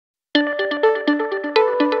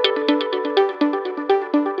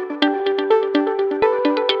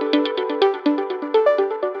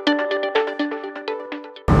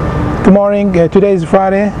Good morning. Today is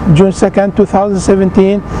Friday, June 2nd,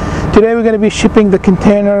 2017. Today we're going to be shipping the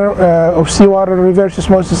container of seawater reverse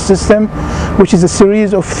osmosis system, which is a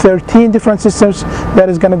series of 13 different systems that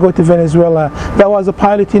is going to go to Venezuela. That was a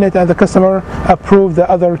pilot unit and the customer approved the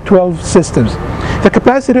other 12 systems. The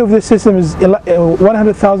capacity of this system is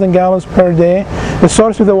 100,000 gallons per day. The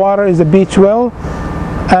source of the water is a beach well,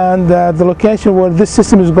 and the location where this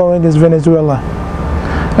system is going is Venezuela.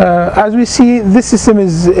 As we see, this system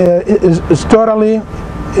is totally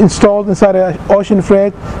installed inside an ocean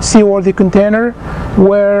freight seaworthy container,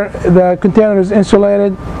 where the container is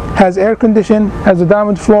insulated, has air conditioning, has a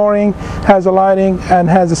diamond flooring, has a lighting, and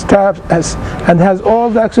has a strap, and has all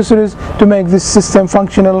the accessories to make this system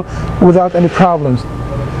functional without any problems.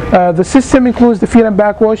 The system includes the feed and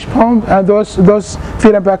backwash pump, and those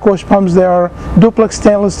feed and backwash pumps, they are duplex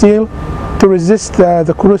stainless steel to resist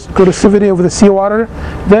the corrosivity of the seawater.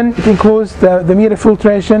 Then it includes the media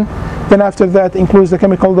filtration. Then after that includes the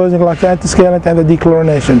chemical dosing like the antiscalant and the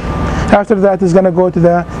dechlorination. After that is going to go to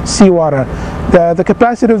the seawater. The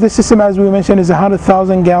capacity of this system, as we mentioned, is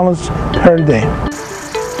 100,000 gallons per day.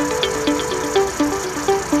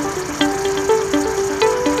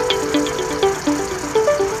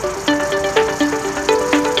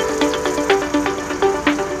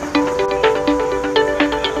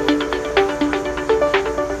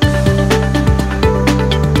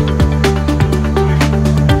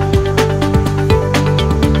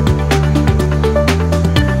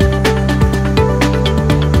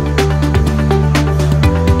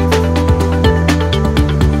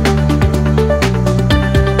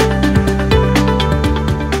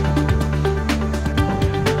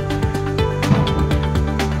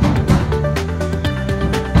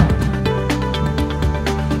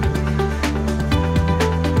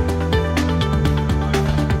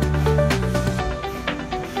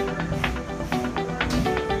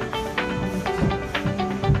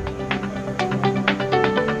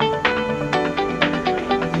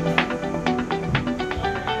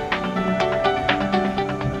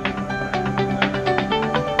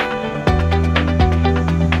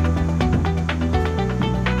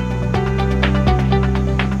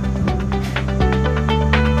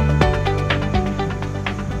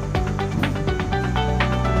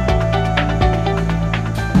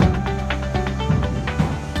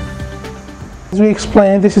 As we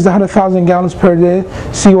explained, this is 100,000 gallons per day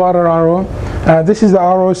seawater RO. This is the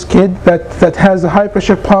RO skid that has the high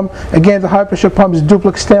pressure pump. Again, the high pressure pump is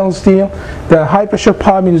duplex stainless steel. The high pressure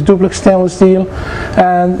pump is duplex stainless steel,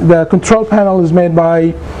 and the control panel is made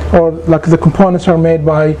by, or like the components are made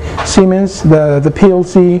by Siemens, the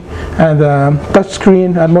PLC and the touch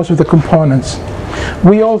screen and most of the components.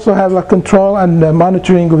 We also have a control and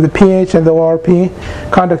monitoring of the pH and the ORP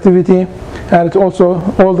conductivity, and it's also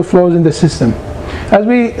all the flows in the system.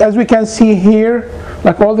 As we can see here,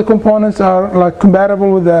 like all the components are like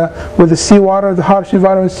compatible with the seawater, the harsh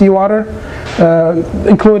environment seawater,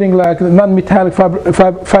 including like the non-metallic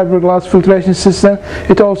fiberglass filtration system.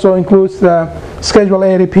 It also includes the Schedule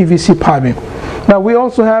 80 PVC piping. Now we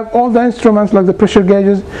also have all the instruments like the pressure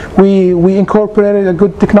gauges. We incorporated a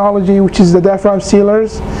good technology, which is the diaphragm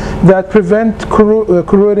sealers that prevent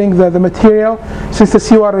corroding the material, since the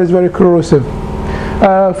seawater is very corrosive.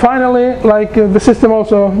 Finally, like the system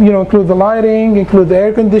also include the lighting, include the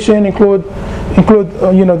air conditioning, include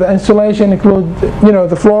the insulation, include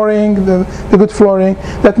the flooring, the good flooring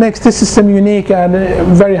that makes this system unique and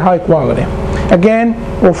very high quality. Again,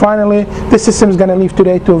 or finally, this system is going to leave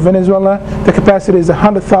today to Venezuela. The capacity is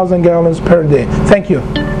 100,000 gallons per day. Thank you.